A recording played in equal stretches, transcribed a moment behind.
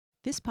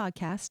This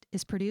podcast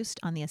is produced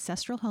on the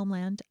ancestral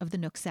homeland of the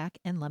Nooksack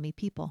and Lummi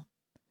people.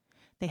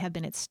 They have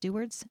been its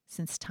stewards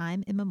since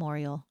time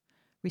immemorial,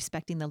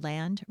 respecting the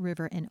land,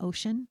 river, and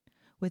ocean,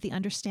 with the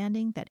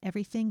understanding that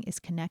everything is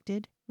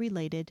connected,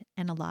 related,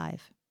 and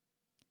alive.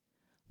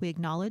 We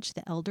acknowledge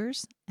the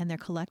elders and their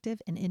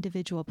collective and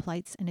individual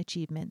plights and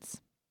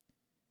achievements.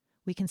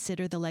 We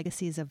consider the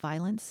legacies of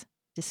violence,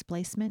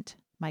 displacement,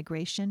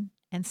 migration,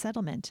 and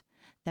settlement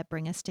that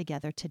bring us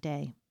together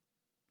today.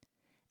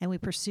 And we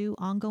pursue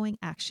ongoing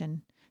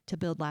action to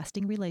build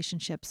lasting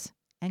relationships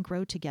and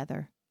grow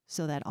together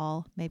so that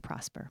all may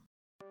prosper.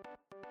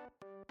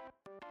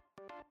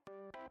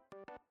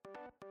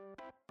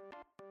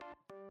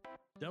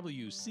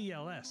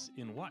 WCLS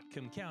in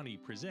Whatcom County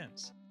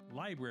presents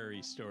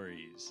Library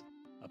Stories,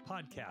 a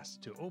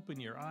podcast to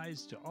open your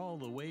eyes to all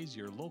the ways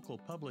your local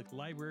public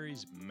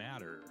libraries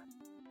matter.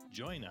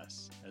 Join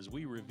us as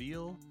we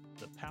reveal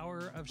the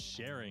power of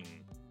sharing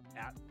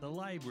at the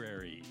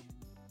library.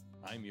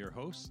 I'm your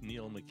host,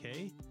 Neil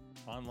McKay,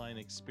 Online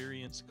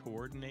Experience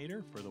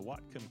Coordinator for the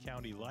Whatcom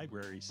County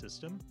Library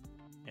System,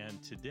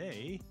 and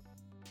today...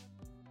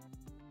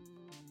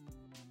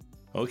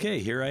 Okay,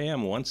 here I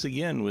am once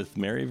again with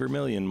Mary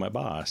Vermillion, my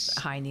boss.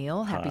 Hi,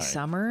 Neil. Happy Hi.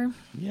 summer.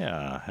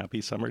 Yeah, happy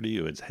summer to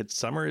you.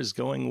 Summer is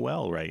going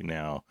well right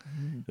now.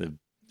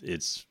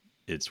 It's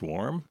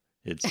warm.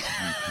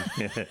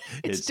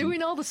 It's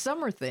doing all the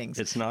summer things.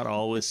 It's not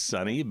always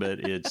sunny, but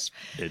it's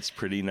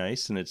pretty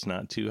nice and it's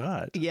not too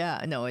hot.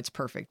 Yeah, no, it's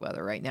perfect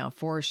weather right now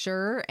for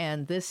sure.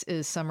 And this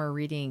is summer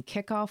reading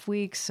kickoff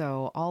week,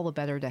 so all the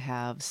better to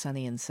have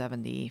sunny and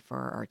 70 for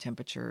our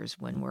temperatures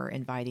when we're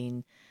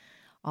inviting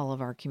all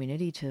of our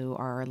community to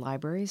our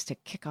libraries to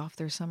kick off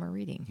their summer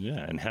reading.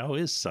 Yeah, and how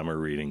is summer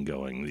reading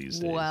going these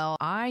days? Well,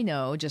 I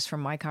know just from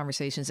my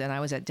conversations, and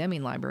I was at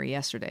Deming Library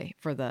yesterday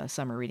for the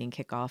summer reading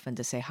kickoff and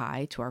to say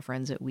hi to our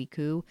friends at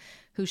Wiku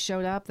who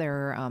showed up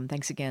there.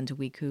 Thanks again to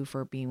Wiku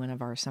for being one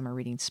of our summer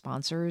reading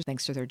sponsors.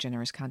 Thanks to their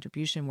generous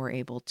contribution, we're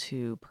able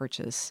to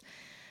purchase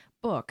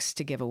books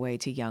to give away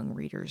to young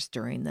readers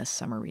during this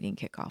summer reading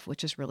kickoff,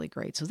 which is really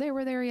great. So they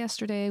were there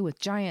yesterday with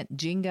giant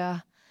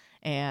Jenga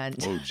and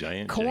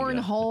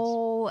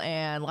cornhole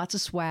and lots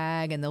of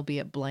swag, and they'll be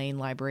at Blaine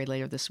Library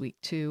later this week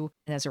too.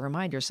 And as a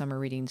reminder, summer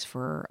readings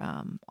for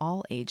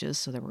all ages.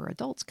 So there were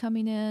adults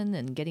coming in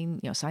and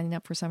signing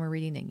up for summer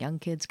reading, and young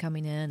kids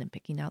coming in and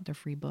picking out their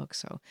free books.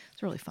 So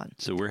it's really fun.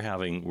 So we're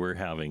having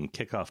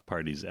kickoff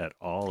parties at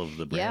all of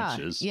the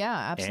branches. Yeah,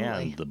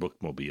 absolutely. And the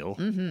bookmobile.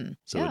 Mm-hmm.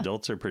 So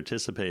adults are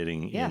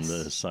participating in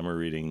the summer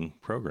reading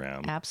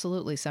program.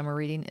 Absolutely. Summer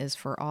reading is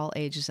for all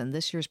ages, and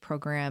this year's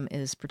program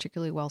is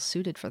particularly well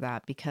suited for that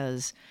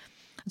because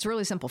it's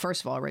really simple. First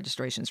of all,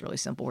 registration is really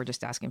simple. We're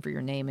just asking for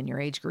your name and your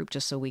age group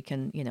just so we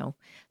can,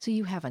 so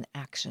you have an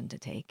action to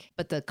take.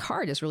 But the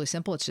card is really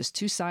simple. It's just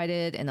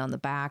two-sided, and on the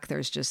back,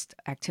 there's just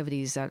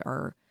activities that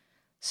are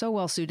so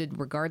well suited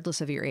regardless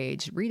of your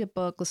age. Read a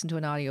book, listen to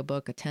an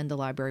audiobook, attend a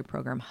library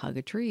program, hug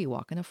a tree,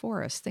 walk in a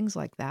forest, things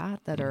like that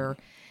are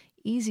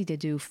easy to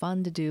do,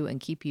 fun to do,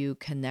 and keep you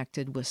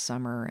connected with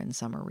summer and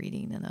summer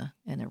reading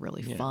in a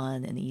really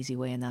fun and easy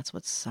way. And that's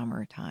what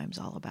summertime's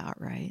all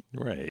about, right?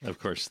 Right. Of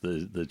course,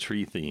 the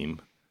tree theme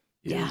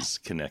is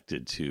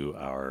connected to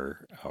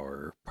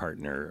our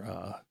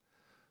partner,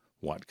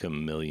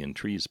 Whatcom Million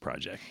Trees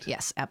Project.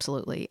 Yes,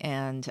 absolutely.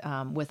 And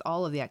with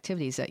all of the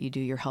activities that you do,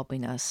 you're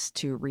helping us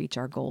to reach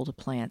our goal to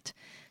plant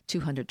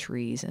 200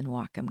 trees in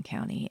Whatcom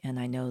County. And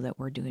I know that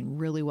we're doing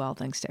really well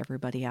thanks to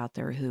everybody out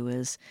there who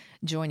is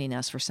joining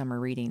us for summer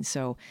reading.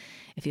 So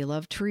if you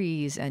love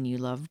trees and you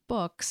love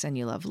books and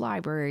you love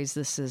libraries,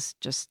 this is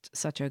just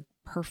such a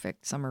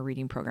perfect summer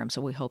reading program.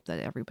 So we hope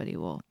that everybody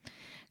will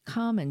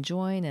come and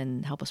join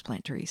and help us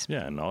plant trees.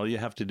 Yeah, and all you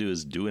have to do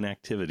is do an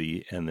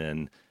activity and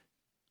then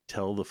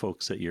tell the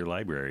folks at your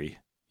library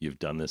you've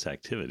done this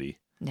activity.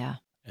 Yeah.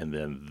 And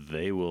then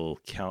they will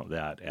count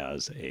that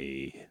as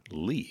a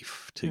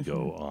leaf to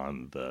go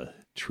on the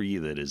tree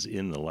that is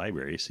in the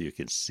library, so you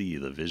can see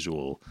the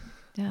visual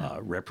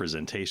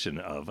representation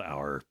of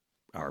our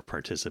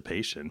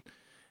participation.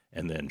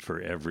 And then for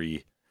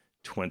every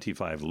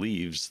 25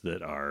 leaves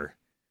that are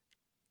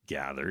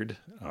gathered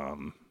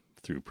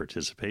through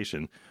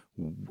participation,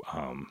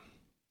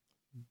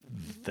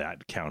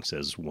 that counts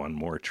as one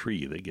more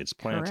tree that gets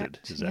planted.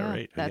 Correct. Is that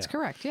right? That's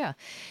correct. Yeah.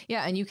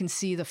 Yeah. And you can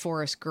see the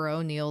forest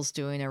grow. Neil's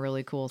doing a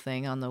really cool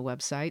thing on the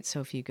website.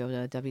 So if you go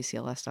to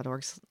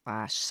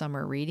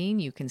wcls.org/summer reading,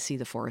 you can see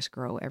the forest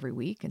grow every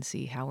week and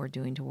see how we're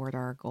doing toward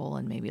our goal,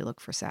 and maybe look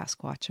for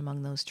Sasquatch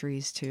among those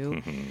trees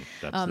too.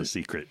 That's the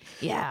secret.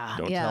 Yeah.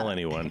 Don't tell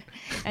anyone.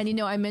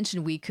 And, I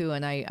mentioned Wiku,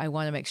 and I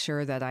want to make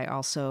sure that I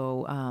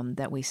also,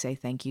 that we say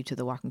thank you to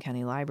the Whatcom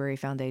County Library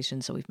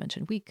Foundation. So we've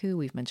mentioned Wiku,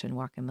 we've mentioned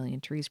Whatcom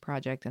Million Trees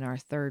Project, and our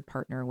third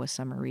partner with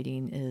summer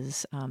reading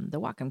is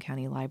the Whatcom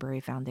County Library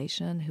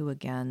Foundation, who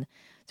again,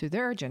 through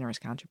their generous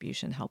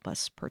contribution, help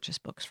us purchase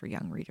books for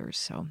young readers.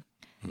 So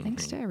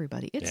thanks to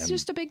everybody. It's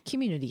just a big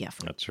community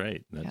effort. That's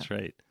right. That's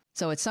right.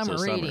 So it's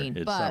summer reading,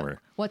 it's but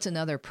summer. What's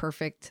another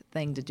perfect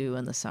thing to do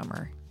in the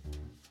summer?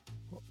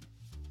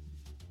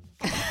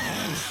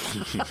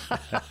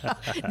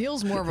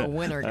 Neil's more of a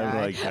winter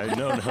guy.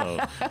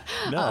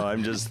 No.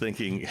 I'm just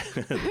thinking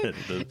that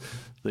the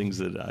things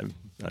that I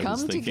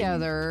was thinking.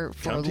 Together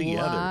for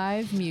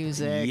live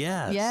music.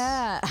 Yes.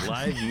 Yeah.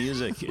 Live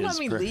music is Let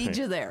me lead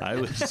you there. I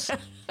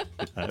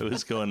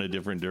was going a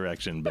different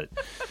direction, but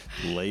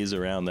lays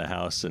around the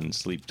house and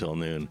sleep till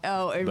noon.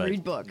 Oh, and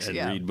read books.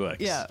 Read books.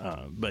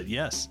 Yeah. But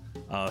yes.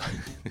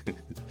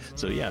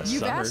 So yes.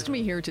 You've summer, asked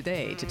me here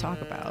today to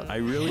talk about. I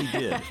really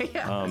did.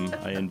 Yeah.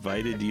 I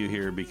invited you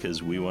here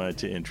because we wanted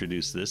to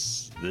introduce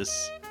this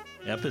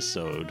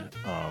episode,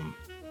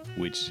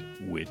 which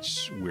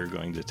we're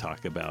going to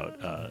talk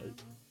about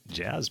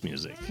jazz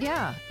music.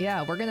 Yeah.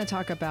 We're going to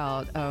talk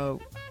about a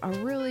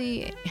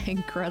really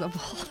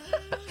incredible.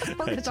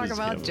 We're going to talk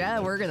about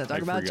jazz. We're going to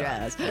talk about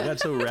jazz. I got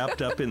so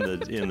wrapped up in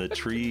the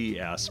tree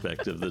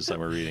aspect of the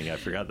summer reading, I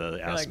forgot the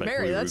aspect. Like,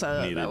 Mary,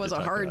 that was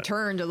a hard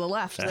turn to the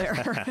left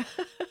there.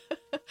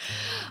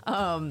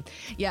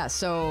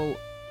 So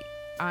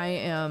I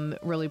am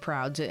really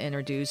proud to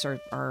introduce,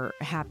 or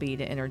happy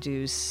to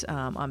introduce,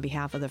 on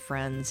behalf of the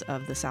Friends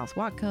of the South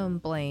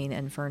Whatcom, Blaine,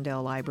 and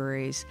Ferndale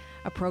Libraries,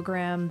 a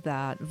program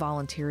that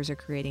volunteers are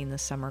creating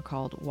this summer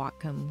called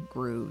Whatcom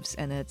Grooves.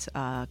 And it's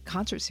a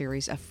concert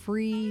series, a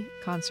free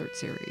concert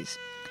series,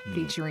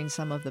 featuring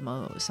some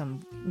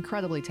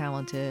incredibly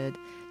talented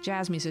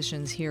jazz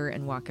musicians here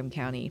in Whatcom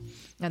County.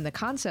 And the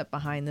concept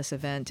behind this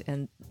event,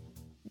 and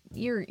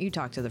you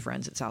talk to the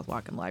friends at South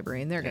Whatcom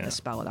Library, and they're going to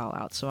spell it all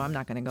out, so I'm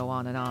not going to go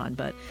on and on.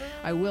 But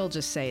I will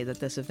just say that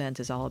this event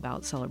is all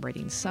about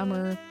celebrating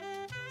summer,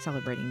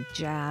 celebrating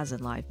jazz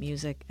and live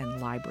music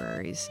and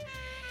libraries.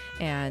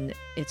 And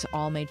it's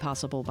all made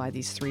possible by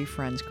these three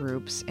friends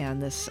groups.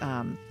 And this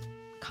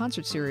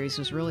concert series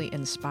was really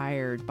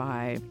inspired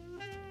by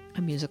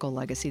a musical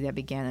legacy that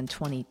began in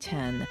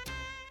 2010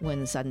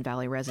 when Sudden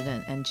Valley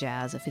resident and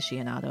jazz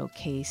aficionado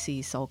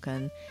K.C.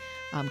 Sulkin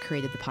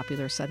created the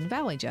popular Sudden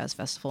Valley Jazz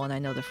Festival. And I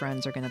know the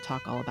friends are going to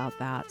talk all about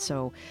that.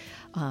 So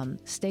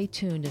stay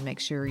tuned and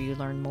make sure you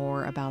learn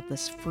more about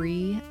this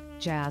free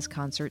jazz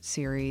concert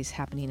series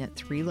happening at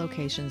 3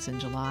 locations in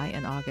July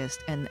and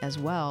August. And as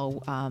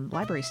well,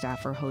 library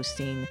staff are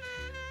hosting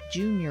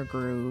Junior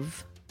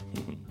Groove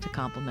to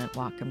complement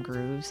Whatcom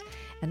Grooves.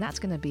 And that's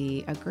going to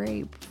be a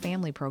great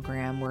family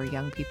program where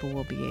young people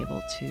will be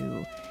able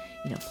to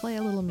play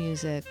a little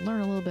music,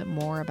 learn a little bit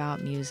more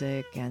about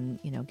music, and,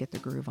 get the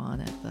groove on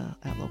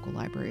at local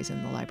libraries.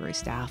 And the library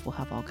staff will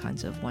have all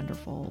kinds of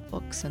wonderful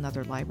books and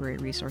other library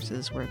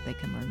resources where they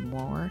can learn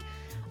more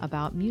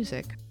about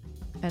music.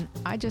 And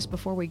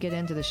before we get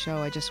into the show,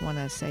 I just want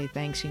to say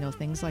thanks.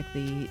 Things like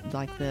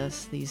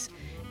these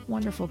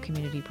wonderful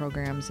community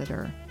programs that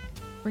are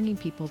bringing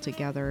people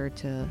together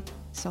to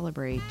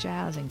celebrate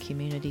jazz and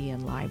community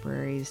and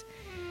libraries.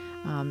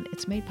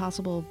 It's made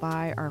possible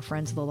by our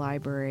friends of the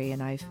library,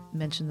 and I've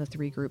mentioned the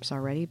 3 groups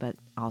already, but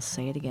I'll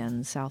say it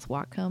again. South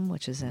Whatcom,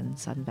 which is in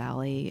Sudden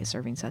Valley,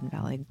 serving Sudden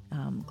Valley,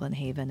 Glen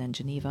Haven, and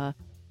Geneva,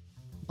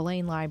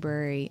 Blaine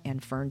Library,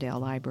 and Ferndale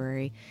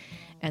Library.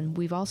 And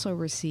we've also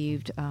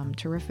received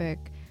terrific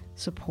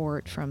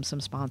support from some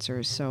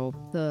sponsors. So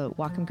the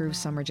Whatcom Groove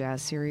Summer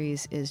Jazz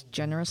Series is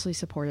generously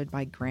supported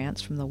by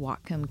grants from the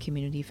Whatcom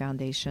Community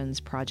Foundation's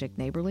Project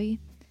Neighborly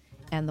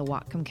and the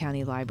Whatcom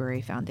County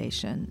Library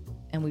Foundation.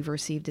 And we've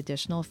received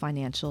additional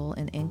financial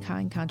and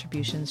in-kind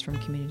contributions from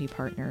community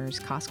partners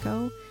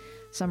Costco,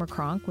 Summer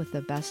Cronk with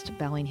the Best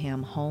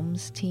Bellingham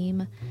Homes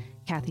team,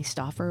 Kathy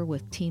Stauffer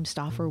with Team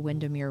Stauffer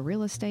Windermere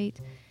Real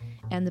Estate,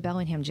 and the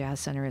Bellingham Jazz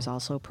Center is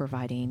also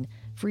providing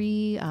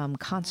free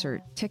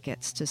concert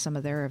tickets to some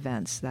of their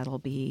events that'll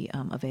be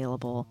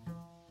available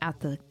at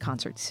the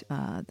concerts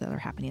that are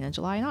happening in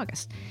July and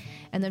August.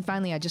 And then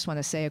finally, I just want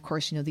to say, of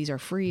course, these are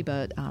free,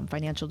 but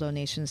financial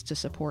donations to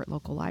support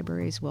local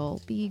libraries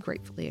will be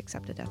gratefully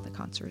accepted at the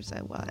concerts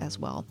as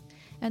well.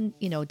 And,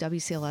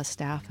 WCLS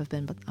staff have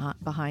been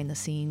behind the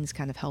scenes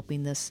kind of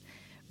helping this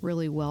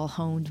really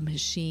well-honed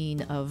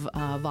machine of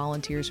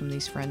volunteers from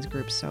these friends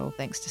groups. So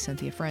thanks to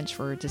Cynthia French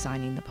for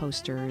designing the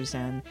posters,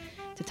 and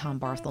to Tom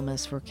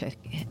Barthelmess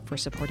for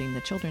supporting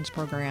the children's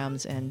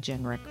programs, and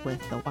Jen Rick with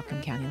the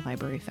Whatcom County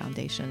Library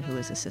Foundation, who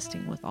is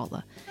assisting with all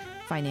the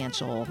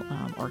financial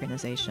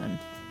organization.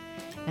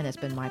 And it's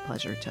been my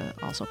pleasure to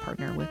also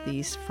partner with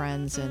these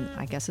friends. And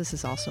I guess this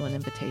is also an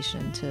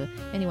invitation to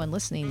anyone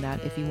listening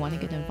that if you want to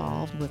get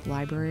involved with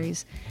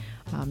libraries,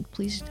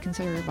 please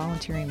consider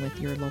volunteering with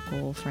your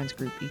local friends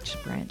group.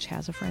 Each branch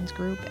has a friends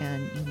group,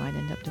 and you might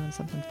end up doing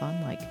something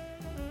fun like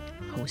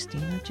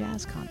hosting a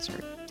jazz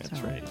concert.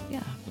 That's right.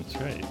 Yeah. That's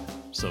right.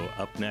 So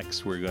up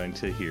next, we're going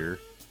to hear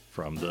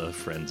from the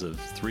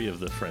three of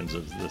the friends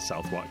of the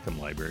South Whatcom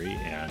Library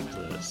and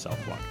the South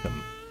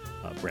Whatcom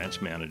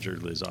branch manager,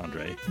 Liz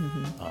Andre,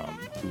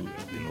 who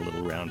in a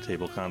little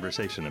roundtable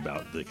conversation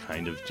about the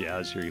kind of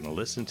jazz you're going to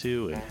listen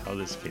to and how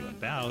this came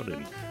about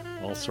and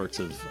all sorts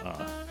of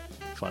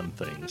fun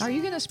things. Are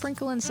you going to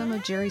sprinkle in some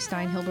of Jerry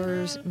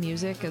Steinhilber's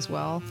music as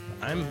well?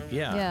 I'm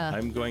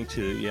going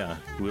to,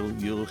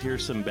 you'll hear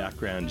some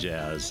background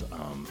jazz.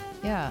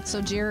 So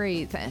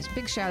Jerry,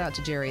 big shout out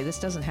to Jerry. This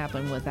doesn't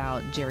happen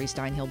without Jerry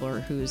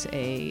Steinhilber, who's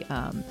a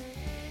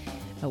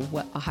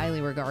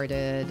highly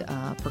regarded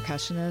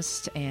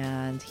percussionist,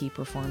 and he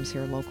performs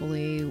here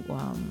locally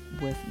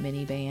with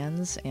many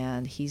bands,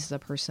 and he's the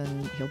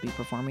person, he'll be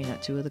performing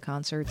at 2 of the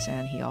concerts,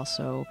 and he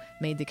also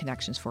made the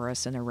connections for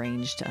us and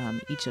arranged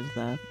each of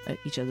the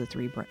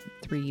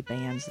three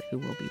bands who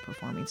will be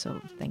performing.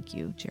 So thank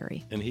you,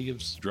 Jerry. And he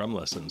gives drum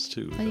lessons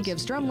too. And he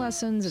gives drum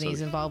lessons, and he's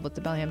involved with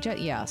the Bellingham Jet.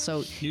 Yeah,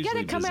 so you got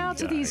to come out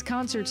to these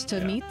concerts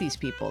to meet these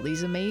people,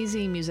 these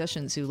amazing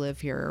musicians who live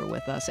here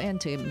with us,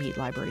 and to meet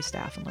library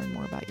staff and learn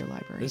more about your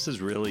library. This is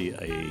really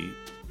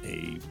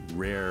a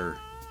rare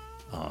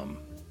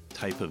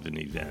type of an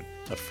event,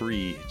 a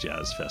free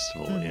jazz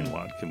festival in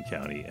Whatcom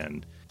County,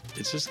 and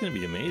it's just going to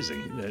be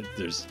amazing.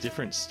 There's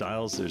different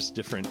styles, there's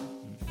different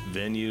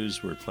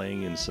venues. We're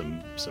playing in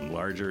some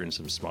larger and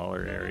some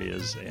smaller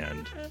areas,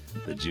 and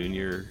the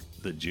junior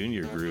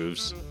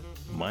grooves.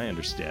 My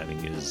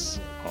understanding is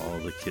all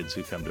the kids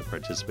who come to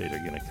participate are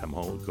going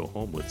to go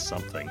home with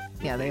something.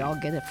 Yeah, they all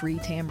get a free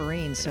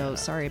tambourine. So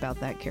sorry about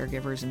that,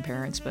 caregivers and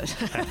parents, but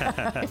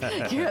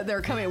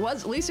they're coming.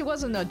 At least it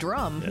wasn't a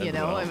drum, you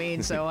know. Well. I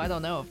mean, so I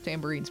don't know if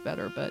tambourine's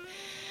better, but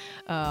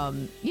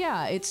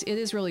it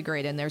is really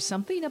great. And there's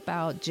something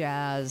about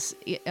jazz.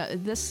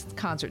 This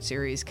concert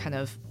series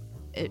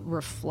it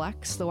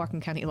reflects the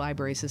Whatcom County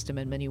Library system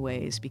in many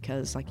ways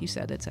because, like you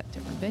said, it's at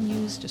different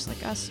venues, just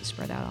like us,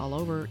 spread out all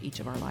over. Each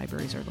of our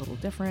libraries are a little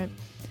different.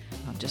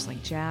 Just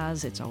like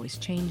jazz, it's always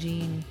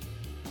changing.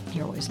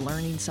 You're always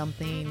learning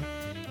something.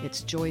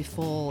 It's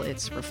joyful.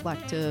 It's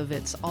reflective.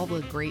 It's all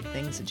the great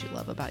things that you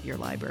love about your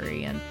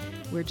library. And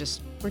we're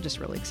just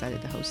really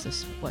excited to host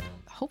this. What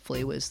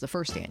hopefully was the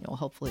first annual.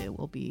 Hopefully it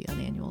will be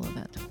an annual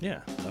event. Yeah,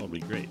 that'll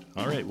be great.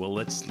 All right, well,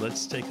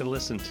 let's take a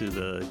listen to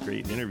the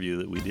great interview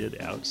that we did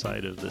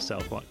outside of the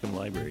South Whatcom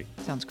Library.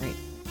 Sounds great.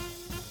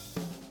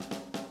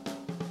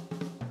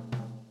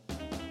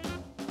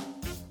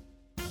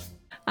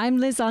 I'm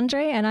Liz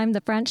Andre, and I'm the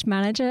branch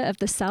manager of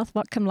the South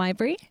Whatcom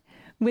Library.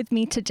 With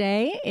me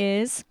today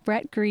is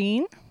Brett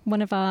Green,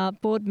 one of our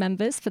board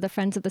members for the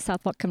Friends of the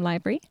South Whatcom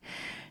Library,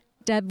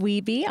 Deb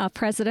Wiebe, our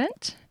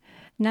president,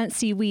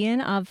 Nancy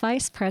Wyan, our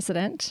vice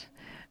president,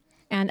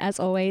 and as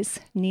always,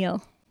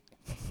 Neil.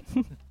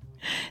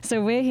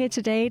 So we're here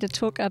today to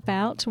talk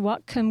about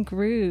Whatcom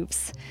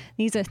Grooves.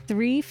 These are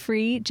 3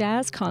 free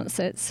jazz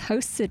concerts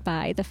hosted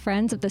by the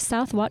Friends of the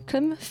South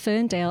Whatcom,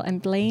 Ferndale,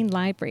 and Blaine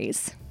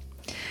Libraries.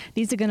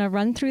 These are going to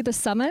run through the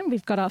summer.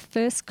 We've got our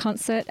first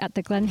concert at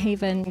the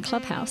Glenhaven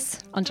Clubhouse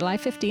on July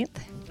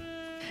 15th,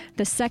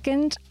 the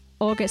second,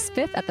 August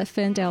 5th at the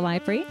Ferndale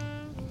Library,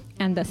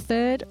 and the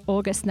third,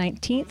 August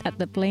 19th at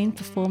the Blaine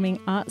Performing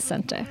Arts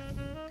Center.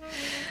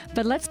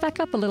 But let's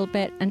back up a little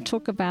bit and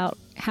talk about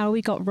how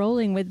we got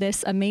rolling with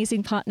this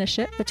amazing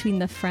partnership between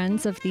the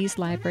friends of these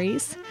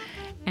libraries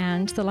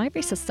and the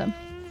library system.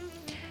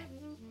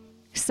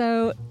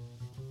 So,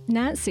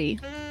 Nancy,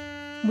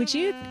 would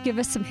you give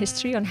us some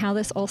history on how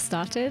this all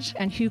started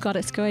and who got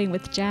us going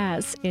with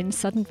jazz in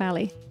Sudden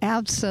Valley?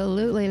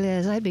 Absolutely,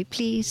 Liz. I'd be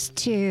pleased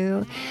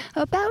to.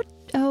 About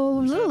a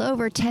little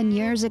over 10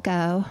 years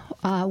ago,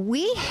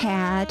 we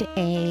had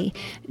a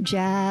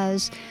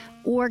jazz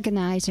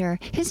organizer.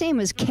 His name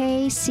was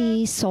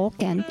K.C.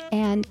 Solkin,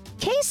 and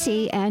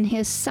Casey and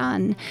his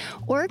son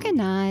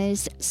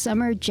organized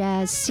summer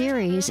jazz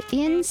series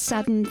in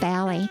Sudden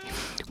Valley.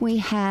 We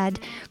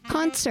had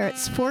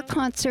concerts, 4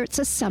 concerts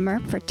a summer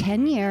for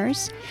 10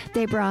 years.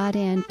 They brought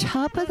in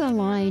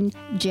top-of-the-line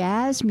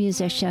jazz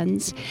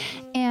musicians,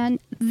 and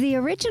the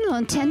original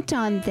intent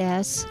on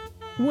this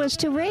was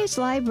to raise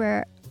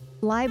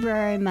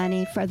library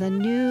money for the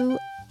new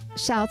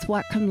South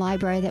Whatcom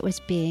Library that was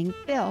being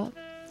built.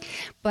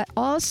 But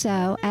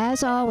also,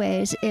 as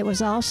always, it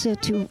was also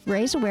to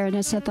raise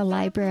awareness of the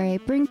library,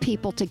 bring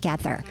people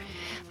together.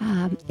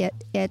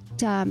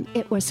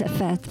 It was a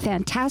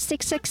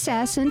fantastic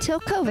success until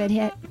COVID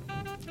hit.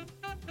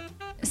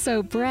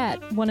 So Brett,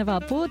 one of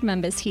our board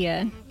members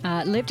here,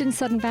 lived in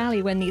Sudden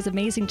Valley when these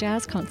amazing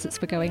jazz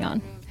concerts were going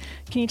on.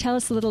 Can you tell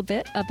us a little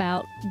bit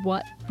about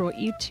what brought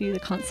you to the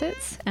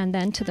concerts and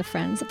then to the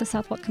Friends of the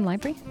South Whatcom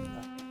Library?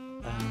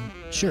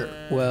 Sure.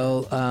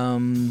 Well,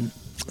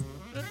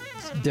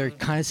 they're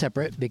kind of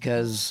separate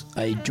because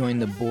I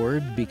joined the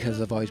board because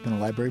I've always been a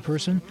library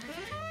person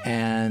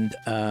and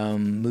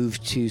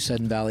moved to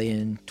Sudden Valley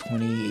in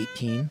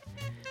 2018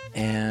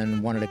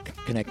 and wanted to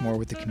connect more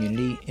with the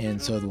community.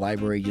 And so the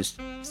library just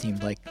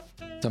seemed like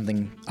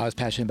something I was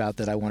passionate about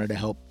that I wanted to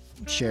help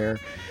share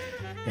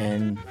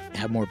and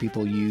have more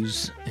people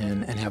use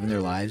and have in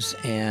their lives.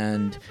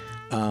 And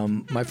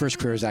my first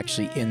career was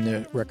actually in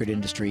the record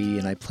industry,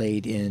 and I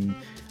played in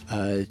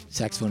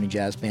saxophone and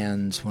jazz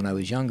bands when I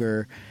was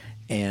younger.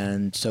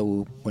 And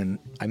so when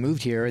I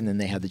moved here and then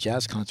they had the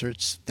jazz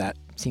concerts, that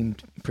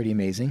seemed pretty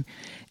amazing.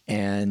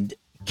 And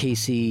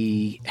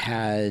Casey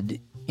had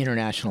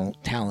international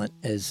talent,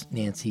 as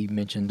Nancy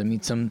mentioned. I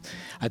mean,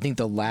 I think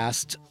the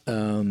last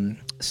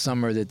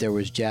summer that there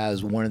was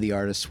jazz, one of the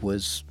artists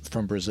was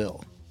from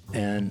Brazil.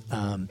 And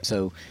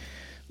so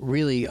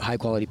really high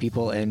quality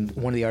people. And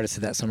one of the artists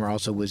of that summer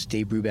also was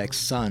Dave Brubeck's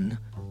son,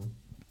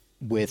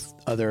 with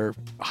other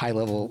high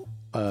level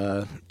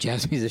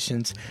jazz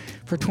musicians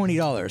for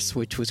 $20,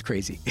 which was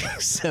crazy.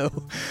 So,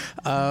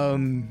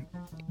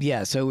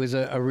 so it was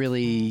a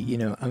really,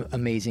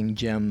 amazing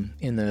gem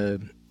in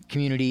the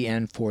community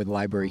and for the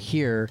library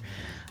here.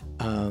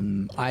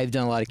 I've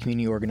done a lot of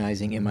community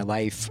organizing in my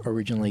life,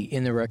 originally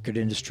in the record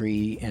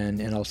industry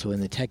and also in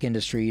the tech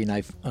industry, and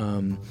I've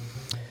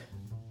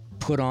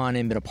put on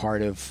and been a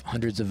part of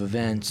hundreds of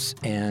events.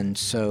 And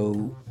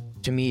so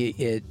to me,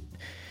 it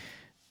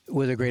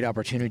was a great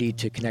opportunity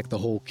to connect the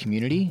whole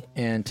community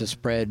and to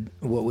spread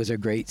what was a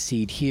great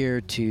seed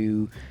here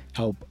to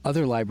help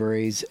other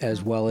libraries,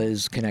 as well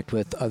as connect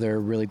with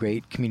other really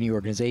great community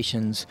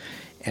organizations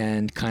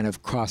and kind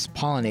of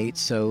cross-pollinate,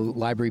 so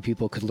library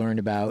people could learn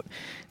about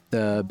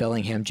the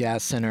Bellingham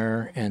Jazz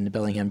Center, and the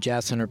Bellingham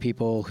Jazz Center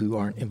people who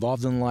aren't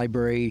involved in the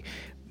library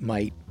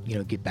might,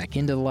 get back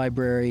into the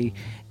library.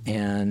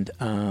 And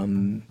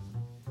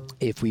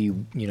if we,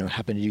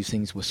 happen to do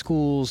things with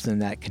schools, then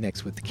that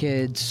connects with the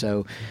kids.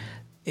 So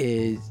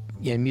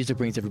music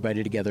brings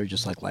everybody together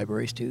just like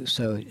libraries do.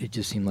 So it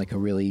just seemed like a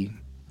really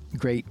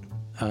great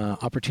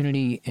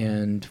opportunity.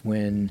 And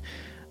when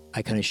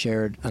I kind of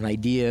shared an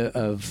idea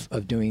of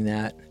doing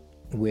that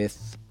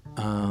with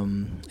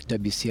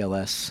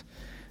WCLS,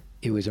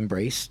 it was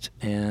embraced.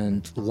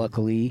 And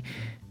luckily,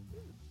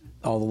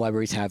 all the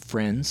libraries have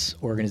Friends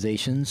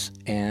organizations,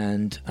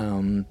 and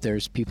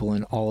there's people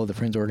in all of the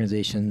Friends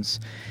organizations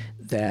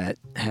that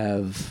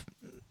have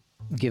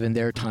given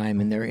their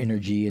time and their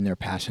energy and their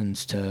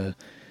passions to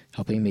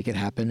helping make it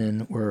happen.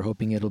 And we're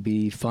hoping it'll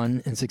be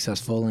fun and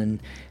successful,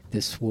 and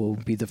this will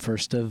be the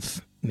first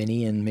of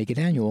many and make it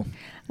annual.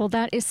 Well,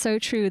 that is so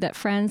true, that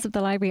Friends of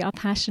the Library are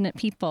passionate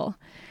people.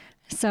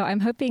 So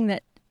I'm hoping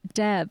that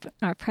Deb,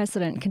 our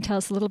president, can tell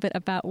us a little bit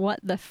about what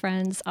the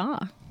Friends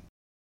are.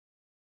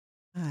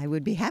 I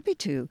would be happy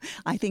to.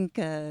 I think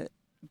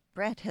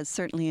Brett has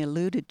certainly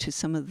alluded to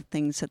some of the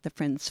things that the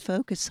Friends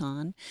focus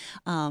on.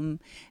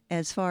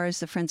 As far as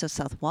the Friends of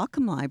South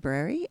Whatcom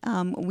Library,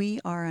 we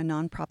are a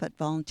nonprofit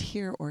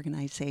volunteer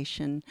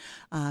organization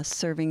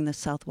serving the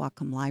South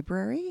Whatcom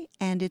Library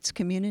and its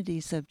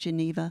communities of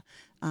Geneva,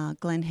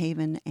 Glen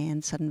Haven,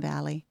 and Sudden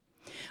Valley.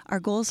 Our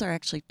goals are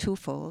actually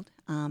twofold.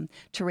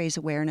 To raise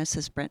awareness,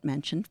 as Brett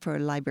mentioned, for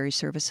library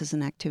services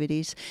and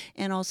activities,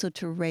 and also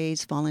to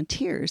raise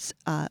volunteers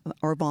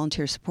or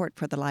volunteer support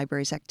for the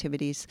library's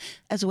activities,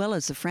 as well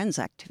as the Friends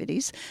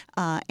activities,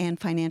 and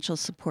financial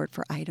support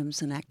for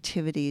items and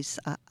activities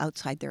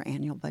outside their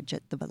annual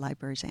budget, the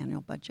library's annual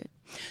budget.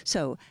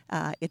 So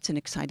it's an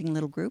exciting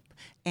little group,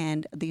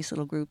 and these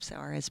little groups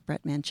are, as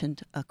Brett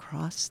mentioned,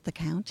 across the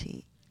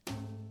county.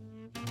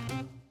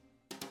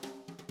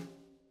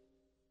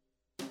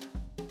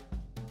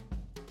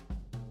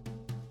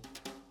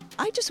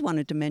 I just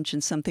wanted to mention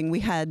something.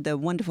 We had the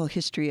wonderful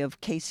history of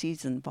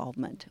Casey's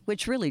involvement,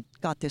 which really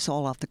got this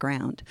all off the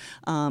ground.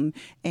 But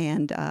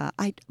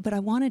I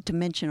wanted to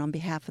mention on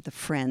behalf of the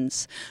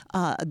Friends,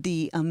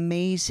 the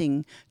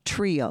amazing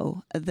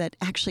trio that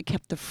actually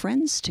kept the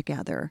Friends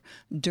together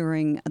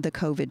during the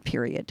COVID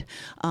period.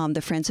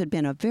 The Friends had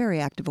been a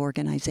very active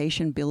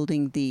organization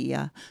building the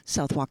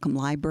South Whatcom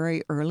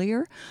Library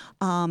earlier,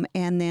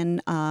 and then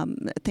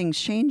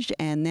things changed,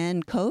 and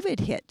then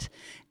COVID hit.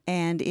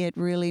 And it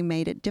really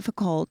made it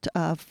difficult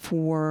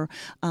for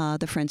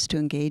the Friends to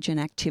engage in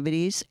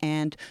activities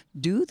and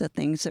do the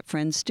things that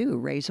Friends do,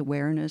 raise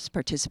awareness,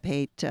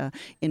 participate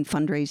in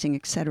fundraising,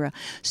 etc.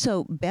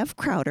 So Bev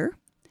Crowder,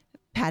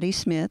 Patty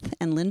Smith,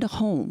 and Linda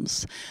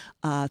Holmes,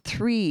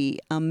 three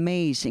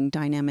amazing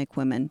dynamic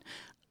women,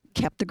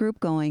 kept the group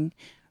going,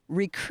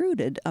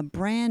 recruited a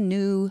brand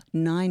new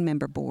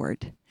 9-member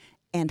board,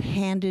 and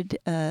handed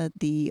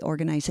the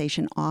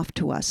organization off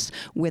to us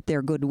with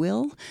their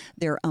goodwill,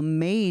 their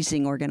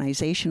amazing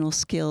organizational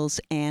skills,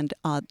 and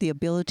the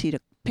ability to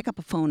pick up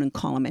a phone and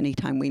call them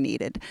anytime we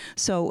needed.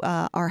 So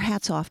our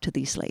hats off to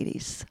these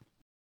ladies.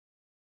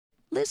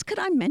 Liz, could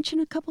I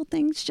mention a couple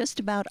things just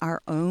about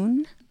our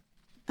own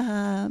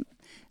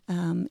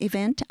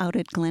event out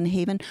at Glen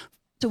Haven?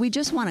 So we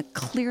just want to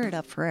clear it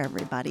up for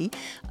everybody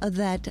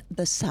that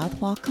the South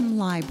Whatcom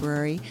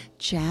Library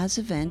Jazz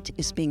event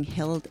is being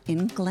held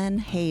in Glen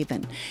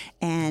Haven.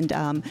 And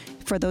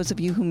for those of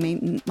you who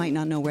might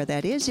not know where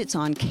that is, it's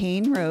on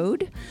Kane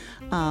Road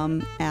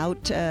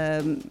out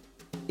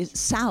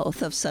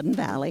south of Sudden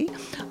Valley.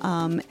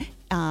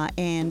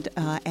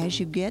 As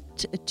you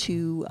get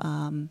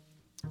to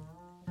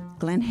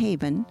Glen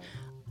Haven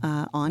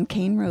on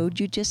Kane Road,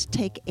 you just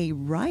take a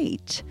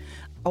right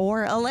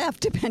or a left,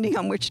 depending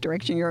on which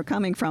direction you're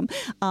coming from,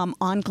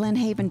 on Glen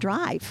Haven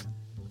Drive.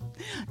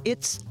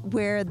 It's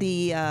where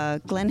the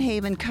Glen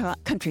Haven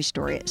Country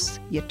Store is.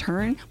 You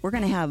turn, we're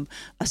going to have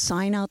a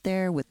sign out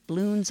there with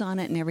balloons on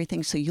it and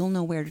everything, so you'll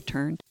know where to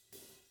turn.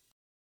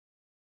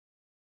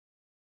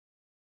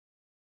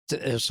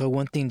 So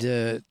one thing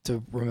to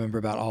remember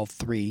about all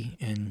three,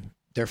 and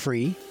they're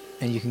free,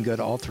 and you can go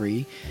to all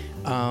three.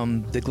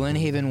 The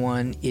Glenhaven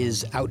one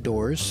is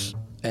outdoors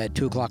at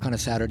 2:00 on a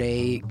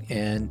Saturday,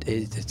 and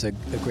it's a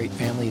great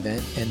family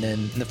event. And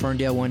then the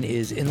Ferndale one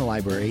is in the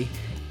library,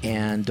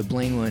 and the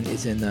Blaine one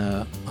is in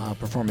the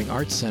Performing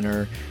Arts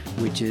Center,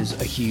 which is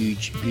a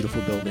huge,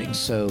 beautiful building.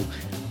 So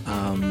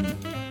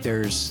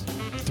there's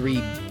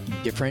 3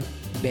 different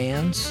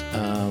bands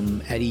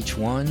at each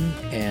one,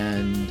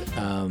 and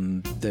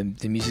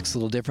the music's a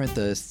little different.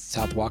 The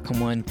South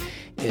Whatcom one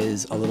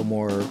is a little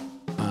more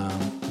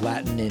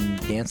Latin and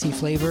dancey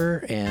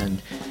flavor, and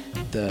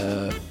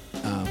the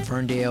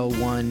Ferndale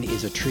one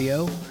is a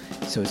trio,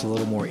 so it's a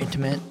little more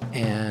intimate,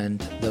 and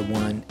the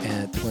one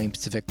at the Blaine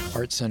Pacific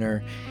Arts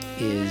Center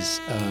is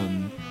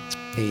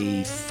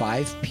a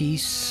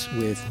 5-piece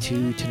with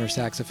 2 tenor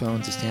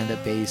saxophones, a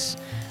stand-up bass,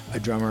 a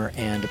drummer,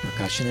 and a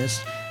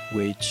percussionist,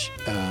 which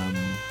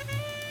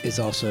is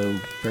also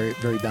very,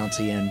 very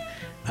bouncy. And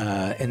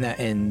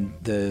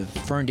the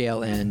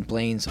Ferndale and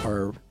Blaine's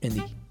are in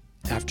the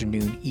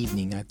afternoon,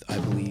 evening, I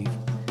believe,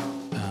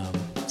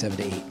 7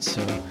 to 8.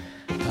 So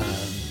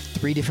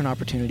 3 different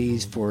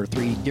opportunities for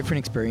 3 different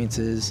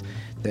experiences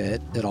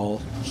that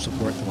all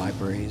support the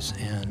libraries,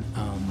 and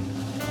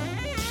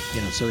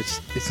so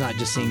it's not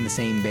just seeing the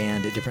same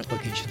band at different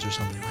locations or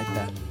something like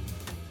that.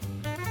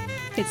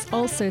 It's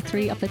also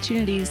 3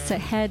 opportunities to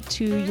head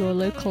to your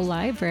local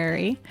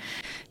library.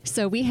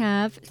 So we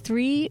have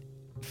 3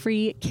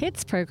 free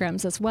kids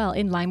programs as well,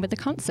 in line with the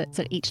concerts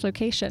at each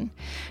location.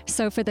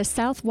 So for the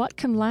South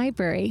Whatcom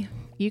Library,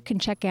 you can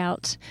check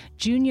out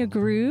Junior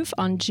Groove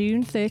on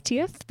June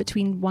 30th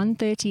between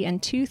 1:30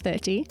 and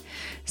 2:30.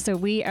 So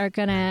we are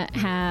going to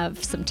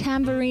have some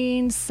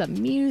tambourines,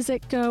 some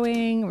music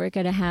going. We're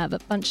going to have a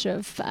bunch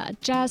of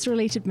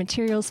jazz-related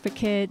materials for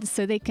kids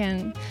so they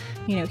can,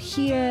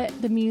 hear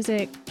the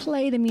music,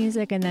 play the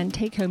music, and then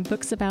take home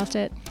books about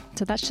it.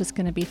 So that's just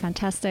going to be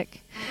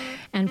fantastic.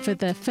 And for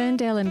the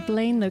Ferndale and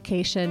Blaine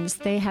locations,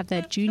 they have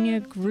their Junior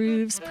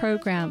Grooves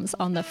programs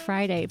on the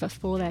Friday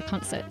before their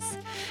concerts.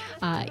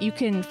 You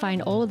can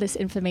find all of this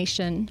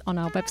information on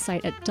our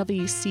website at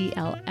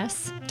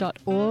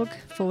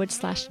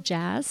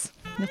wcls.org/jazz.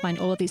 You'll find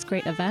all of these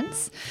great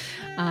events.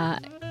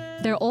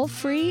 They're all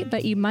free,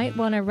 but you might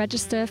want to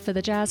register for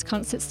the jazz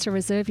concerts to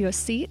reserve your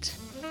seat.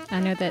 I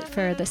know that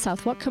for the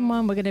South Whatcom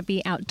one, we're going to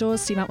be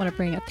outdoors, so you might want to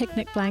bring a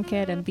picnic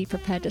blanket and be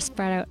prepared to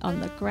spread out on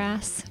the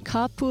grass.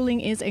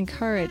 Carpooling is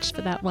encouraged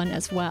for that one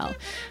as well.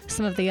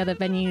 Some of the other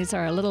venues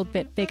are a little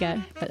bit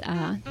bigger, but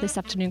this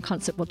afternoon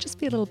concert will just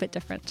be a little bit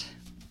different.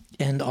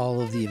 And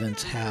all of the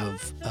events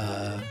have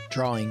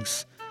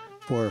drawings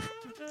for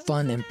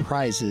fun and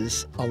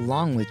prizes,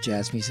 along with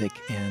jazz music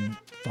and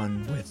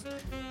fun with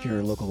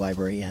your local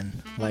library and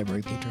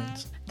library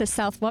patrons. The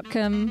South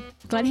Whatcom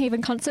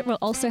Glenhaven concert will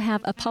also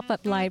have a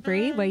pop-up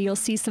library where you'll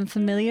see some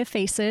familiar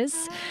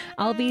faces.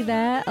 I'll be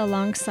there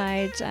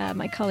alongside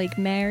my colleague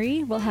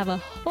Mary. We'll have a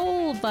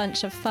whole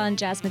bunch of fun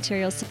jazz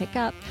materials to pick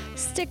up,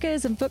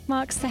 stickers and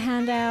bookmarks to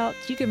hand out.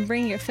 You can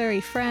bring your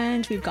furry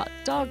friend. We've got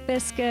dog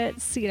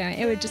biscuits.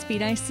 It would just be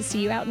nice to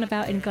see you out and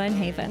about in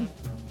Glenhaven.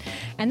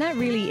 And that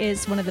really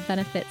is one of the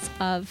benefits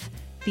of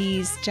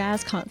these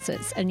jazz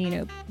concerts, and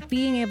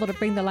being able to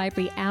bring the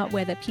library out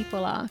where the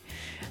people are.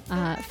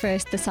 For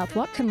the South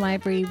Whatcom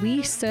Library,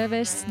 we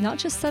service not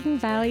just Sudden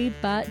Valley,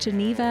 but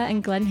Geneva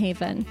and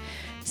Glenhaven.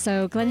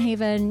 So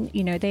Glenhaven,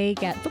 they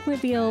get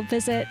bookmobile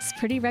visits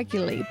pretty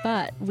regularly,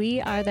 but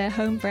we are their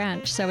home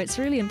branch. So it's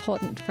really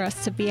important for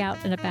us to be out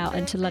and about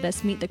and to let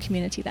us meet the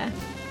community there.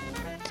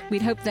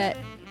 We'd hope that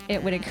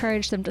it would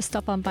encourage them to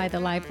stop on by the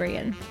library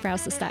and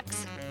browse the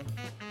stacks.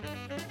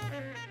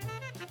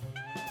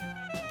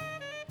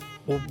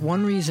 Well,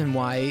 one reason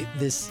why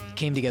this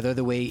came together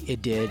the way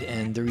it did,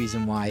 and the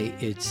reason why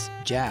it's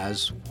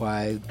jazz,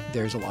 why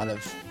there's a lot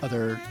of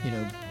other,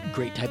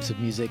 great types of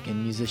music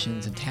and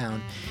musicians in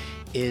town,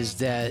 is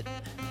that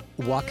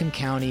Whatcom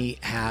County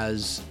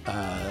has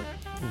a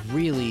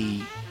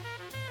really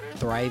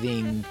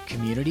thriving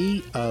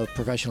community of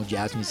professional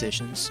jazz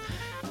musicians,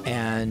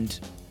 and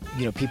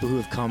people who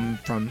have come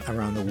from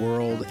around the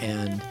world.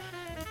 And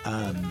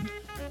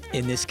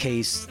in this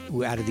case,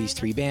 out of these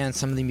 3 bands,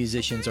 some of the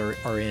musicians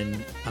are in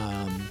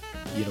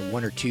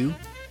 1 or 2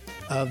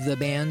 of the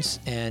bands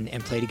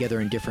and play together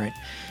in different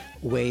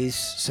ways.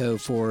 So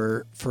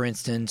for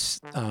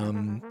instance,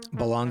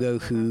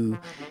 Belongo, who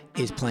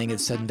is playing at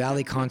the Sudden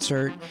Valley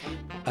concert,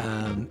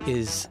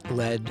 is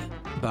led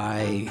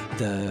by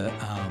the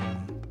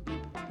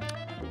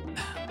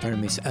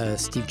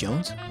Steve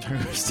Jones. I'm trying to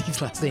remember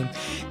Steve's last name.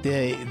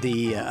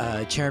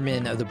 The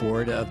chairman of the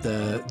board of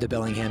the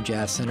Bellingham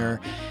Jazz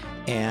Center.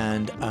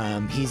 And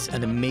he's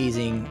an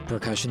amazing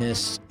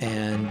percussionist.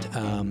 And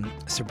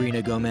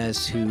Sabrina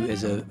Gomez, who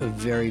is a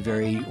very,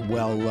 very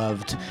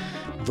well-loved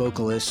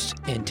vocalist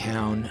in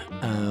town,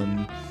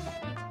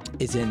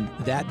 is in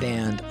that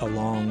band,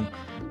 along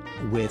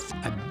with,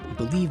 I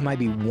believe, might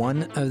be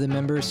one of the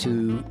members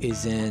who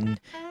is in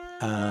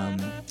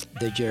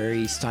the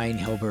Jerry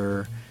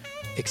Steinhilber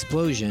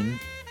Explosion,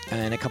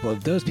 And a couple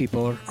of those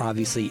people are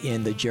obviously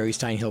in the Jerry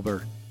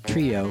Steinhilber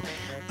trio.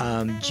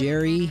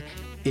 Jerry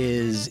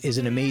is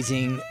an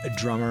amazing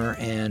drummer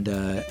and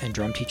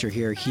drum teacher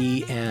here.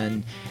 He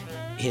and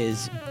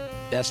his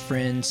best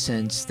friend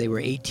since they were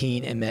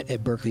 18 and met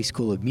at Berklee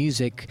School of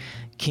Music,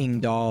 King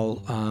Dahl,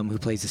 who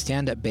plays the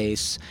stand-up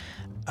bass,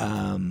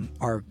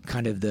 are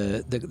kind of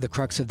the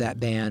crux of that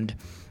band.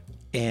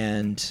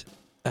 And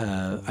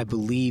I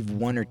believe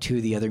one or two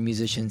of the other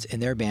musicians in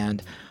their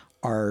band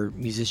are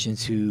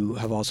musicians who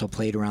have also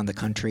played around the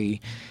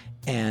country.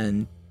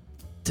 And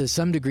to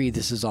some degree,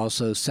 this is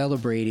also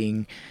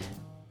celebrating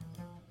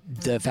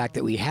the fact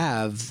that we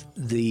have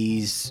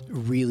these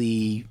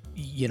really,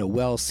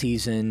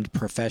 well-seasoned,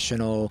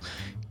 professional,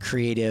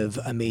 creative,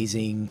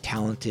 amazing,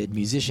 talented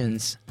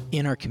musicians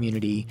in our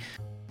community.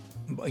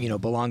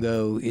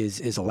 Belongo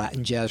is a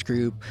Latin jazz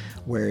group,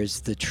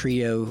 whereas the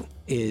trio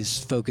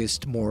is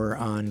focused more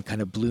on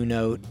kind of blue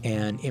note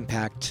and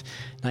impact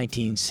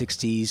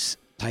 1960s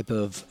type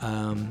of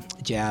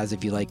jazz,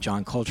 if you like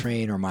John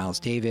Coltrane or Miles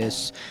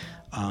Davis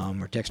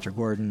or Dexter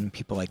Gordon,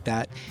 people like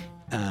that.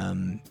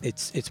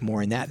 It's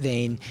more in that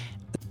vein.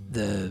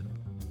 The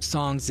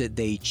songs that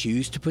they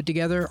choose to put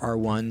together are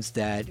ones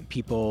that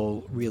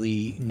people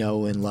really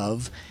know and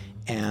love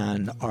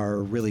and are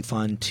really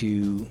fun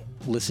to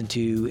listen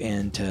to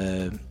and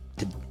to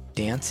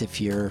dance if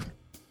you're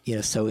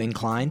so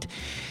inclined.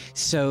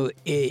 So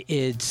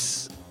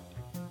it's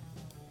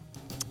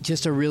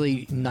just a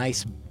really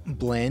nice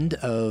blend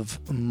of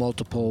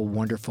multiple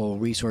wonderful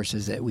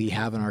resources that we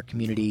have in our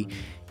community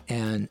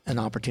and an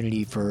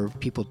opportunity for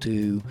people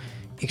to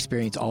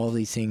experience all of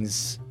these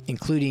things,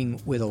 including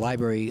with a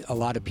library. A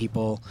lot of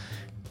people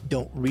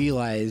don't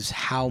realize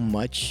how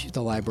much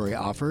the library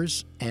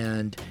offers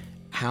and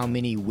how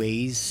many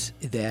ways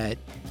that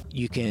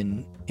you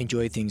can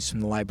enjoy things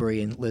from the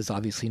library. And Liz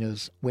obviously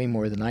knows way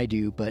more than I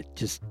do, but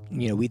just,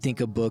 we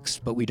think of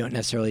books, but we don't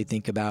necessarily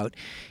think about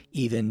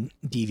even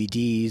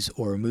DVDs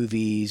or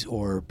movies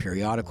or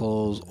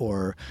periodicals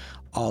or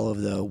all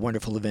of the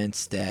wonderful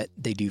events that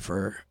they do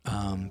for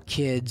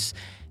kids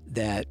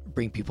that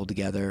bring people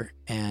together.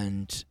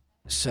 And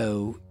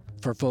so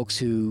for folks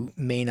who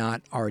may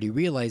not already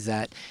realize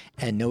that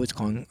and know what's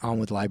going on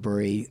with the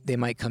library, they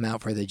might come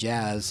out for the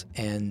jazz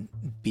and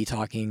be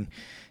talking,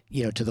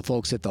 to the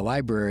folks at the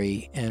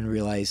library and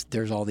realize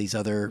there's all these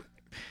other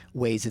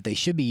ways that they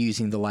should be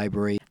using the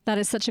library. That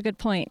is such a good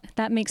point.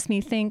 That makes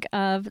me think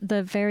of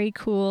the very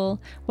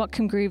cool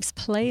Whatcom Grooves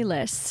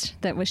playlist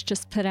that was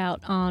just put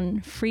out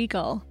on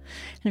Freegal.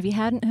 And if you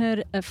hadn't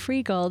heard of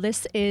Freegal,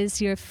 this is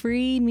your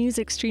free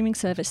music streaming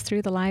service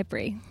through the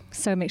library.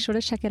 So make sure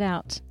to check it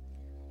out.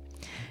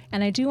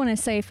 And I do want to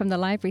say from the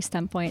library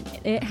standpoint,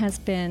 it has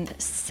been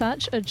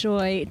such a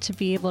joy to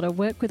be able to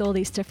work with all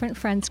these different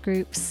friends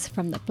groups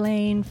from the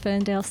Blaine,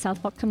 Ferndale,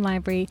 South Whatcom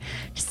Library,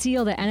 to see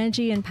all the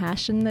energy and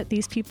passion that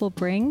these people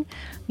bring.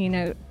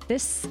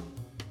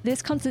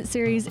 This concert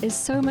series is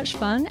so much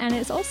fun, and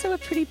it's also a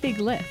pretty big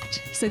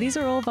lift. So these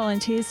are all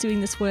volunteers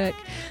doing this work,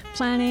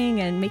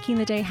 planning and making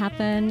the day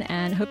happen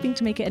and hoping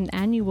to make it an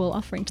annual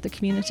offering to the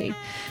community.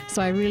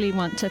 So I really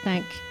want to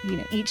thank,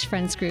 each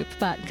friends group,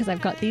 but because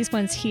I've got these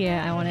ones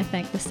here, I want to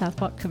thank the South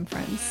Whatcom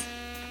Friends.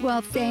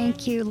 Well,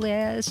 thank you,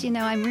 Liz.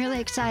 I'm really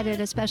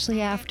excited,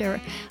 especially after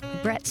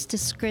Brett's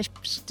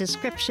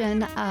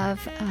description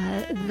of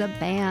the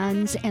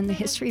bands and the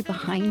history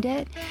behind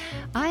it.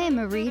 I am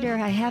a reader.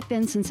 I have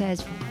been since I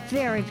was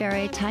very,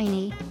 very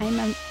tiny.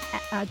 I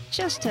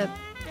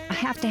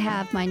have to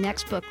have my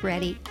next book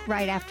ready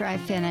right after I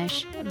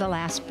finish the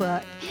last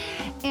book.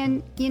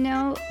 And,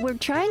 we're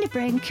trying to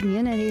bring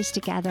communities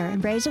together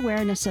and raise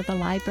awareness of the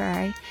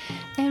library.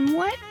 And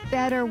what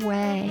better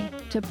way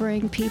to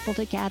bring people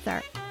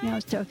together,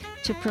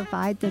 to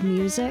provide the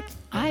music?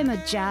 I'm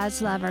a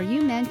jazz lover.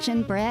 You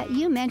mentioned Brett,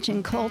 you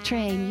mentioned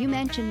Coltrane, you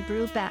mentioned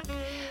Brubeck,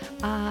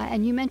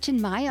 and you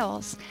mentioned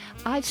Miles.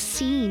 I've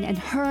seen and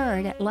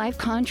heard at live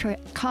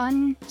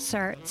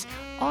concerts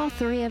all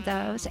three of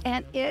those,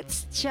 and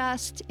it's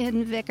just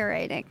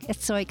invigorating.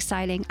 It's so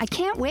exciting. I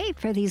can't wait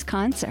for these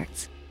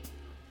concerts.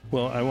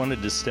 Well, I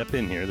wanted to step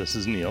in here. This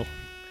is Neil,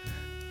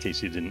 in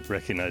case you didn't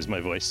recognize my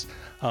voice.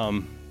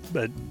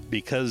 But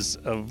because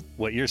of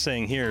what you're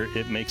saying here,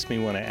 it makes me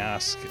want to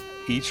ask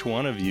each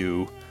one of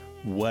you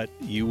what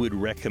you would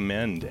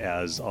recommend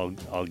as,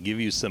 I'll give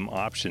you some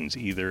options,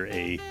 either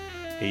a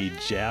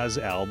jazz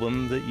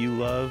album that you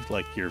love,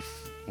 like the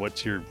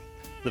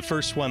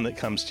first one that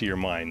comes to your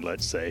mind,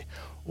 let's say,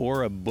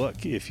 or a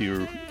book if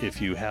you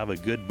have a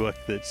good book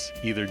that's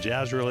either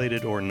jazz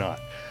related or not.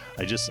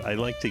 I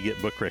like to get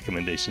book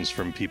recommendations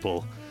from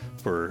people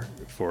for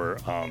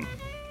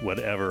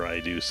whatever I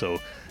do. So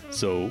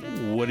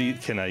what do you,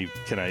 can I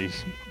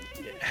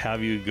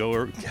have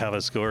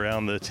us go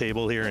around the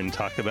table here and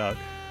talk about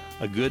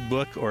a good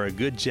book or a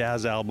good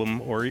jazz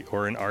album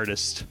or an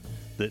artist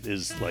that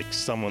is like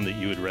someone that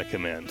you would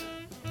recommend?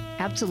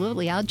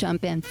 Absolutely. I'll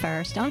jump in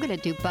first. I'm going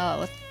to do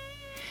both.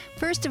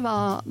 First of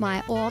all,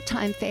 my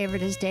all-time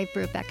favorite is Dave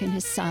Brubeck and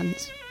his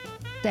sons.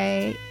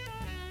 Dave,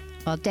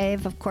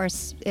 of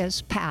course,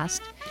 is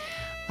passed.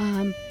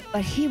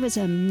 But he was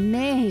an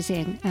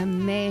amazing,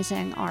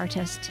 amazing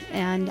artist.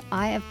 And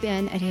I have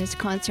been at his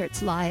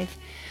concerts live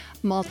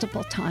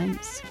multiple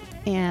times.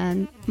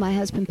 And my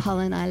husband Paul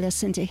and I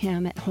listen to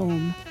him at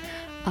home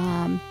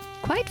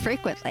quite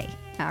frequently,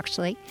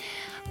 actually.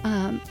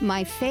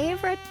 My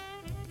favorite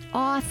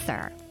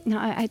author,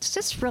 it's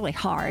just really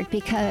hard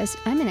because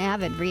I'm an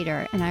avid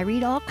reader and I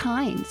read all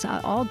kinds,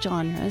 all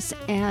genres.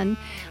 And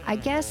I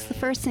guess the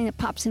first thing that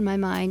pops in my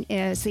mind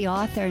is the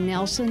author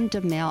Nelson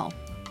DeMille.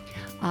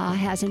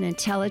 Has an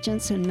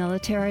intelligence and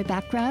military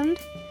background.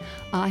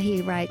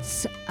 He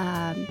writes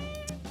not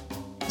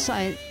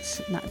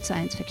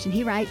science fiction.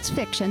 He writes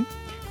fiction,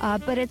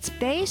 but it's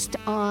based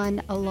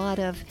on a lot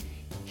of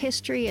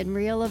history and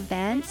real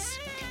events.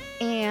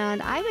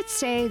 And I would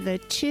say the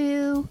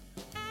two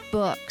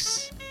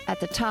books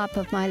at the top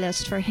of my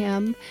list for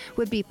him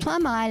would be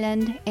Plum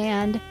Island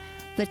and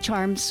The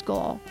Charm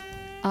School.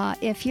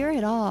 If you're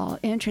at all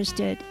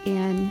interested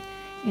in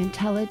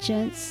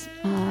intelligence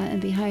and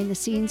behind the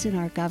scenes in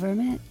our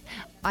government,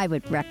 I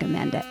would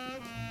recommend it.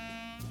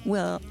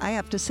 Well, I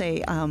have to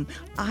say,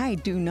 I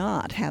do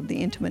not have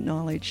the intimate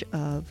knowledge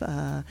of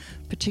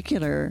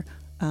particular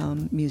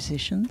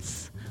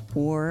musicians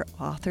or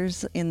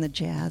authors in the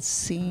jazz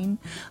scene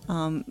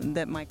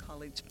that my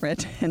colleagues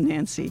Brett and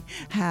Nancy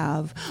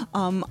have.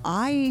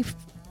 I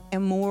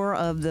am more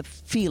of the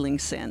feeling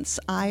sense.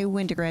 I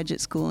went to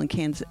graduate school in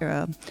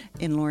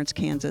in Lawrence,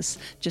 Kansas,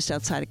 just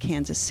outside of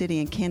Kansas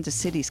City, and Kansas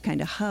City's kind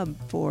of hub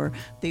for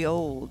the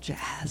old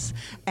jazz.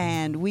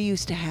 And we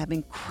used to have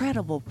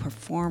incredible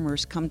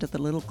performers come to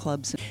the little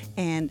clubs,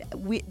 and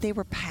they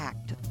were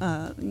packed,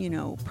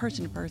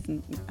 person to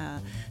person,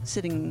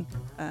 sitting,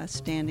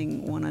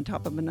 standing one on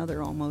top of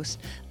another almost,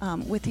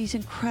 with these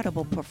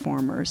incredible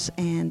performers.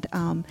 And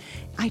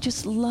I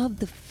just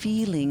love the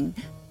feeling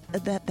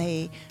that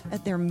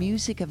their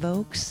music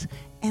evokes,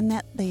 and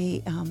that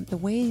the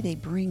way they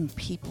bring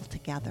people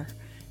together.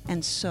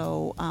 And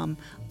so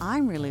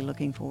I'm really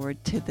looking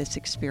forward to this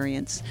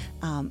experience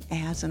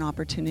as an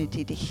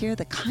opportunity to hear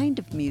the kind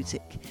of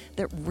music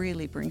that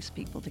really brings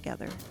people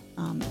together.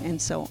 And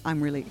so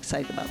I'm really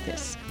excited about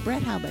this.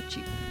 Brett, how about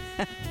you?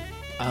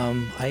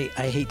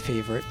 I hate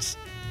favorites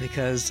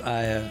because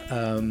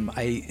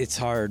it's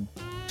hard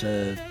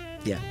to,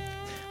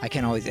 I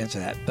can't always answer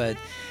that. But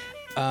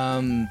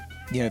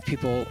if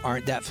people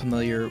aren't that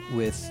familiar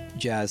with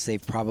jazz,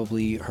 they've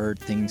probably heard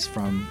things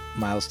from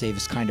Miles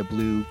Davis' Kind of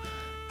Blue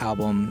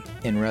album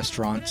in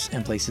restaurants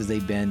and places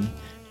they've been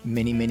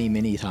many, many,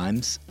 many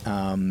times.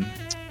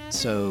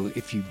 So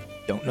if you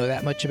don't know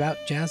that much about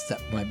jazz, that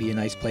might be a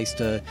nice place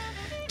to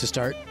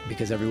start,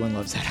 because everyone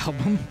loves that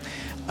album.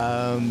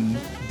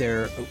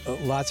 There are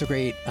lots of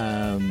great,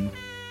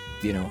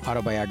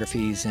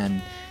 autobiographies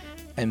and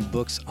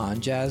books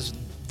on jazz.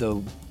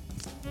 The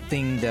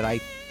thing that I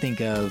think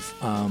of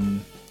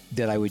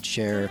that I would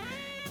share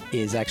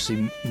is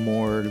actually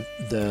more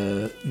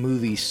the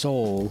movie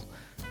Soul.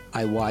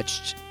 I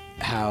watched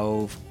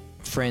how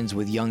friends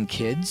with young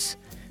kids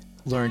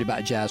learned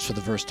about jazz for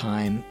the first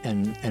time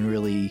and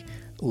really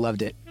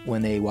loved it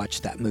when they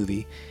watched that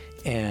movie.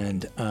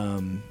 And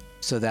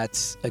so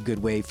that's a good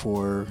way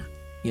for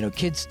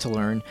kids to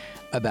learn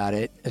about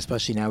it,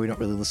 especially now we don't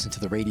really listen to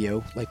the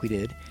radio like we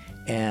did,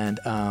 and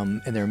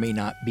there may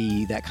not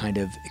be that kind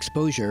of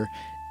exposure.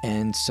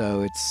 And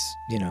so it's,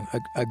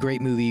 a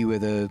great movie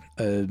with a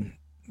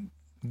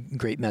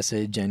great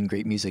message and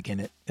great music in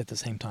it at the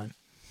same time.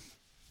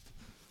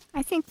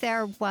 I think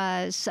there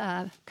was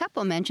a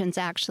couple mentions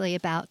actually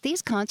about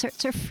these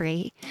concerts are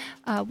free.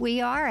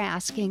 We are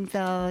asking,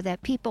 though,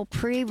 that people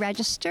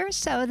pre-register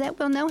so that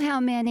we'll know how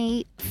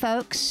many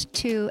folks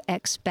to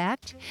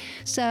expect.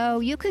 So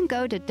you can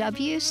go to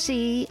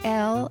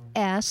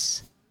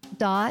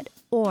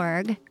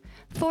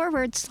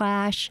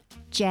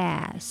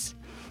wcls.org/jazz.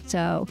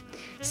 So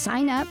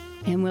sign up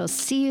and we'll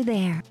see you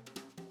there.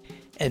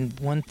 And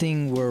one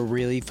thing we're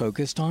really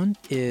focused on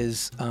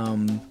is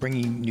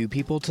bringing new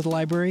people to the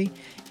library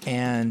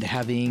and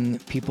having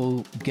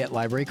people get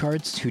library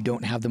cards who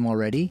don't have them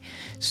already.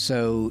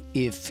 So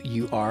if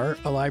you are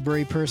a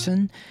library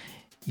person,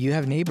 you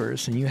have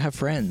neighbors and you have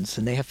friends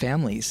and they have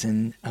families.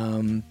 And,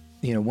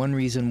 one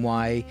reason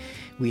why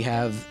we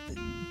have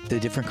the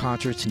different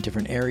concerts in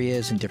different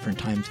areas and different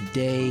times of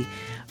day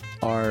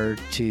are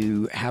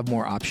to have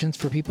more options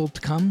for people to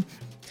come.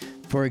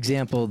 For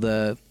example,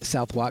 the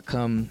South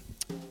Whatcom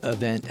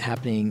event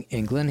happening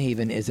in Glen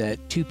Haven is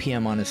at 2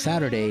 p.m. on a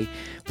Saturday,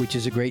 which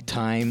is a great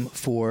time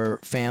for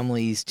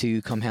families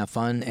to come have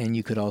fun. And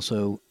you could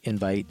also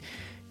invite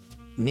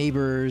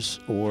neighbors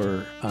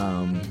or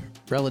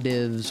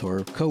relatives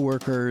or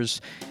coworkers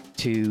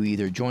to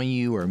either join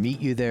you or meet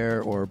you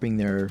there, or bring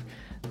their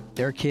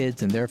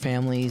kids and their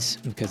families,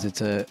 because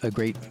it's a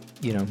great,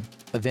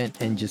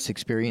 event and just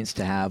experience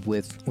to have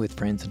with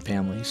friends and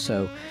family.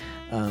 So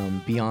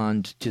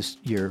beyond just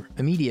your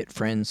immediate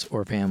friends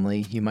or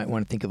family, you might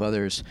want to think of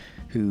others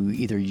who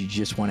either you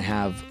just want to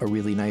have a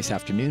really nice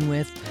afternoon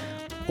with,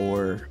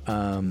 or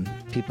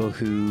people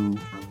who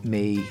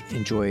may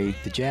enjoy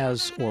the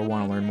jazz or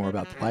want to learn more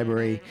about the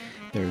library,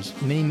 there's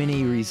many,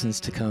 many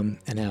reasons to come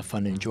and have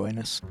fun and join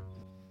us.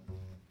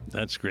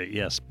 That's great.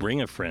 Yes,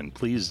 bring a friend.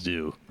 Please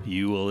do.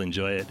 You will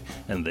enjoy it,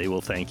 and they will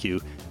thank you.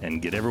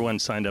 And get everyone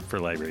signed up for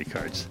library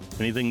cards.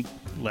 Anything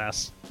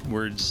last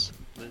words,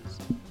 Liz?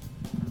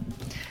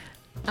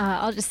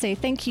 I'll just say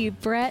thank you,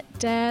 Brett,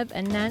 Deb,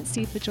 and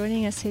Nancy for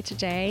joining us here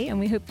today. And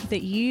we hope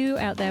that you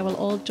out there will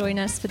all join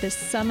us for this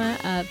summer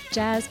of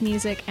jazz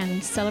music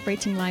and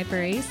celebrating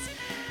libraries.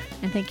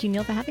 And thank you,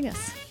 Neil, for having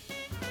us.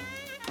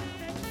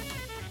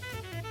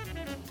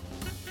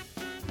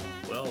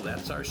 Well,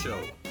 that's our show.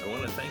 I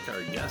want to thank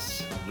our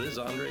guests, Liz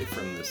Andre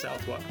from the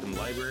South Whatcom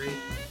Library,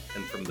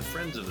 and from the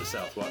Friends of the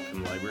South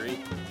Whatcom Library,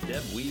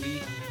 Deb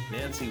Wiebe,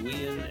 Nancy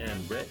Wyan,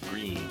 and Brett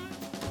Green.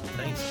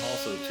 Thanks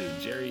also to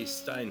Jerry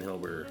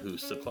Steinhilber, who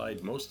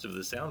supplied most of the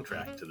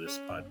soundtrack to this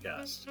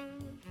podcast.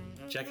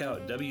 Check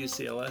out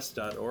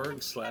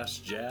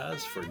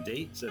wcls.org/jazz for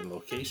dates and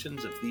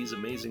locations of these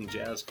amazing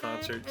jazz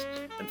concerts,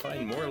 and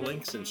find more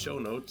links and show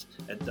notes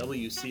at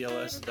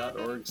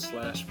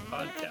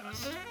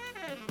wcls.org/podcast.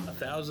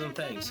 1,000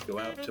 thanks go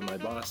out to my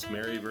boss,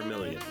 Mary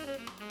Vermillion.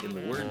 In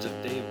the words of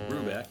Dave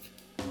Brubeck,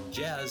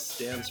 jazz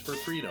stands for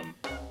freedom.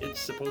 It's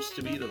supposed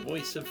to be the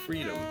voice of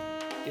freedom.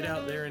 Get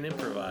out there and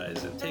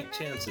improvise and take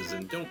chances,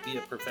 and don't be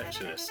a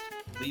perfectionist.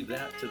 Leave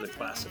that to the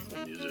classical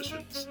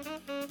musicians.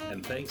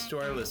 And thanks to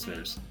our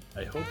listeners.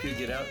 I hope you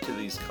get out to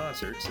these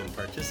concerts and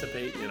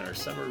participate in our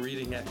summer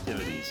reading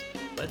activities.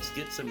 Let's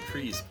get some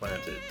trees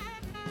planted.